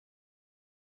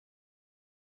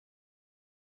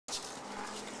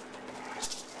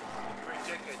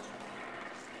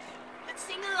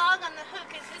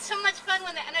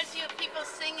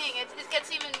people singing. It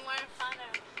gets even more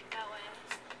funner that way.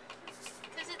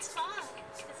 Because it's fun.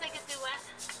 It's like a duet.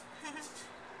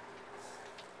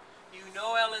 You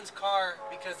know Ellyn's car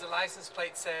because the license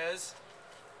plate says...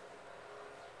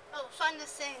 Oh, fun to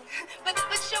sing. but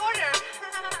shorter.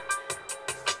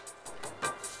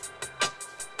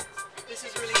 This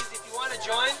is really easy. If you want to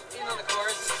join in on the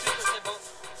chorus, it's super simple.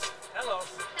 Hello.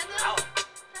 Hello.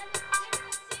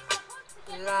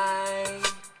 Like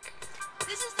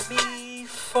This is the me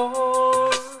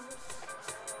for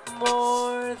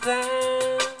more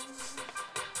than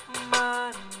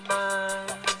my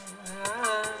mind.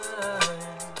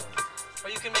 Or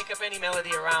you can make up any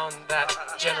melody around that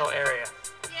general area.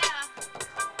 Yeah.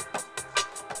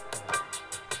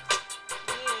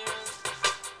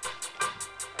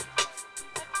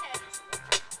 Okay.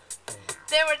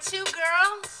 There were two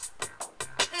girls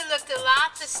who looked a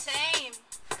lot the same.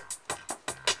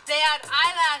 They had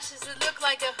eyelashes that looked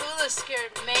like a hula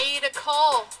skirt made of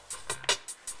coal.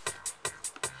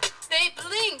 They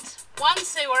blinked.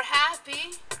 Once they were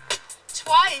happy.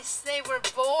 Twice they were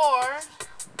bored.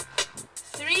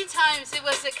 3 times it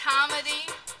was a comedy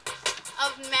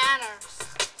of manners.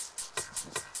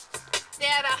 They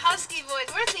had a husky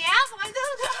voice. Where's the apple? I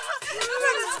don't know. I'm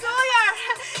in the schoolyard.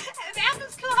 The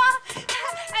apple's cool.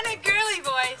 And a girly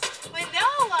voice when no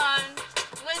one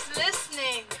was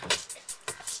listening.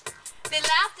 They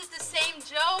laughed at the same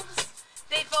jokes.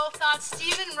 They both thought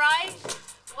Stephen Wright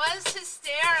was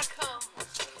hysterical.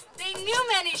 They knew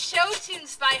many show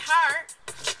tunes by heart.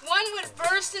 One would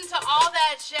burst into all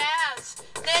that jazz.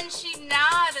 Then she'd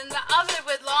nod and the other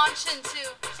would launch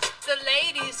into the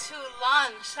ladies who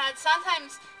lunch. And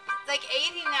sometimes, like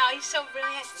 80 now, he's so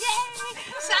brilliant. Yay!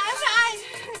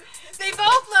 Sometimes. They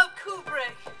both loved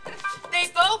Kubrick. They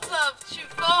both loved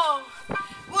Truffaut.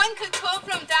 One could quote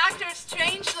from Dr.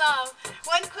 Strangelove.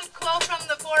 One could quote from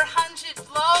the 400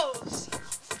 Blows.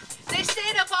 They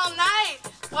stayed up all night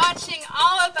watching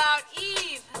All About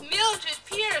Eve, Mildred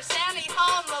Pierce, Annie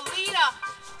Hall, and Lolita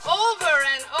over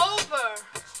and over.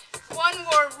 One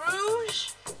wore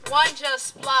rouge, one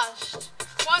just blushed.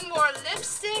 One wore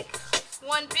lipstick,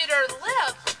 one bit her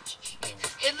lip.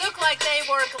 It looked like they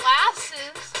wore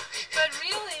glasses, but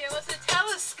really it was a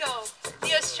telescope.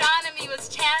 The astronomy was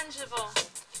tangible.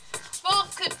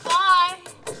 Both could fly.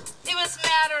 It was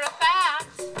matter of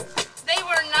fact. They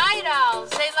were night owls.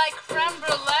 They liked creme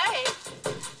brulee,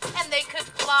 and they could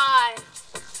fly.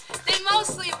 They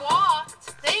mostly walked.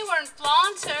 They weren't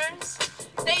flaunters.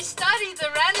 They studied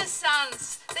the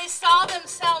Renaissance. They saw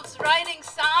themselves writing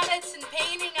sonnets and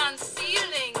painting on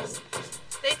ceilings.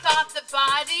 They thought the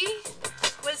body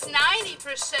was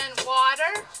 90%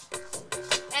 water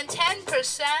and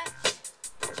 10%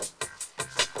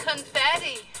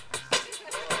 confetti.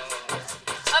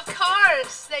 Of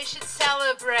course they should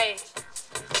celebrate.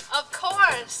 Of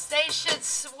course they should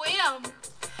swim.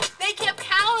 They kept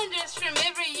calendars from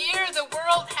every year the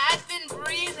world had been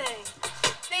breathing.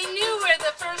 They knew where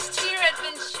the first tear had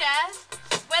been shed,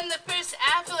 when the first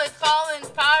apple had fallen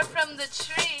far from the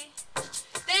tree.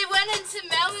 They went into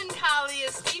melancholy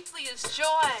as deeply as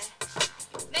joy.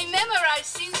 They memorized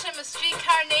scenes from A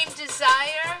Streetcar Named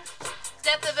Desire,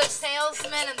 Death of a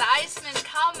Salesman, and The Iceman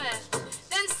Comet.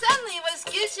 Then suddenly it was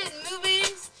Gidget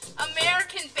movies,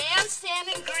 American Bandstand,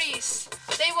 and Grease.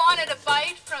 They wanted a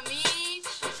bite from each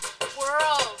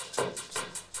world.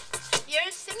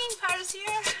 Your singing part is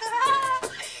here?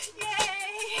 Yay!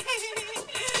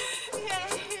 Yay!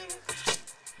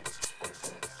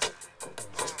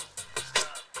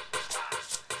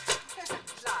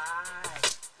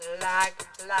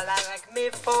 Like me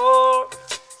for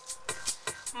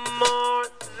more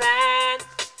than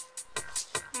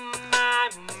my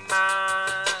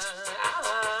mind.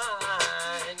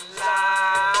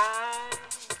 Like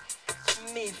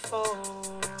me for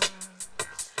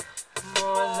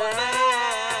more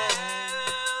than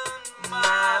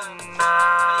my mind.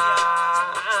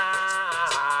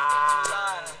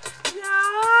 Like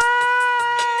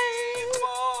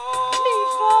me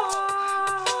for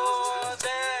more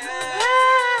than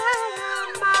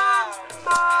my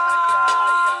mind.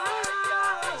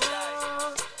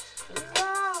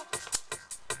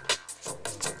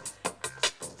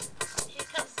 Here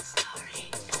comes the story.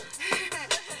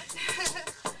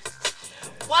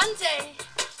 One day,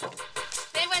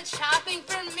 they went shopping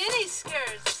for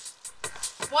miniskirts.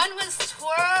 One was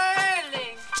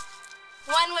twirling.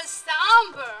 One was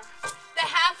somber. The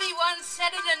happy one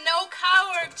said in a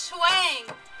no-coward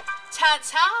twang,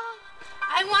 "Ta-ta,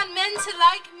 I want men to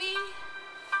like me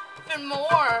for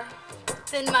more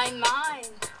than my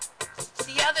mind."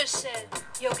 The other said,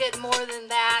 "You'll get more than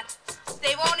that.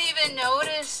 They won't even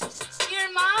notice. You're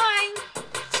mine."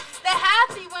 The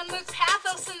happy one looked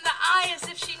pathos in the eye as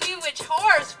if she knew which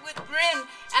horse would win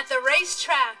at the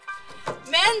racetrack.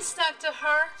 Men stuck to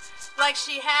her like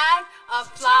she had a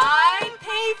flying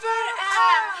paper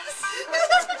ass.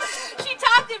 She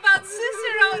talked about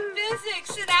Cicero and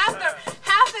physics, and after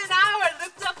half an hour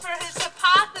looked up for his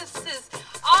hypothesis.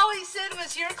 All he said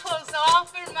was, "Your clothes all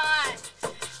for mine."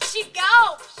 She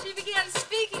gulped. She began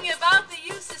speaking about the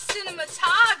use of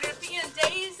cinematography in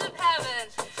Days of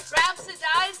Heaven,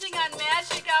 rhapsodizing on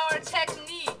magic hour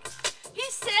technique. He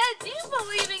said, "Do you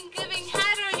believe in giving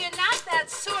head, or you're not that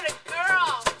sort of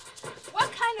girl?" What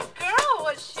kind of girl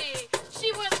was she?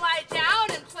 She wouldn't lie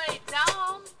down and play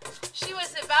dumb. She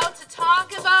was about to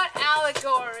talk about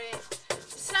allegory.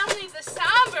 Suddenly the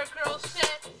somber girl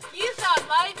said, "You thought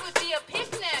life would be a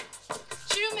picnic.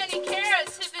 Too many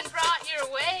carrots have been brought your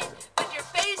way, but your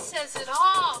face says it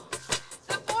all."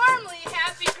 The formerly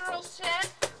happy girl said,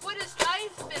 "What has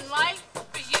life been like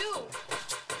for you?"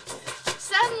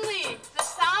 Suddenly, the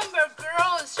somber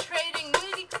girl is trading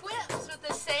witty quips with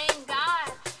the same guy.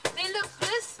 They look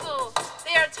blissful.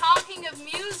 They are talking of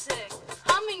music,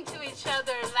 humming to each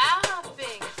other,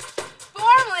 laughing.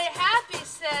 Formerly happy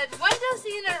said, "When does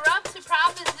he interrupt to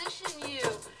proposition you?"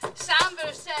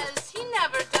 Somber says, "He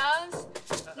never does.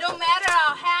 No matter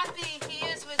how happy he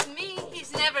is with me,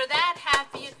 he's never that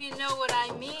happy, if you know what I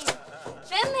mean."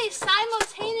 Then they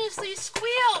simultaneously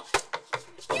squeal,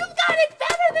 "You've got it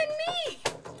better than me."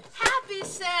 Happy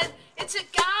said, "It's a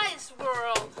guy's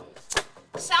world."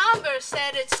 Somber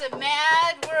said, "It's a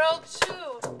mad world too."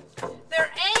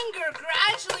 Their anger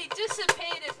gradually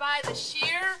dissipated by the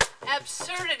sheer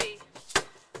absurdity.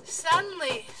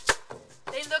 Suddenly,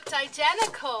 they looked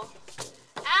identical,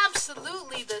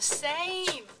 absolutely the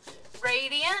same,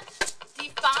 radiant,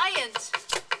 defiant,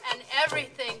 and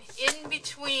everything in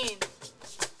between.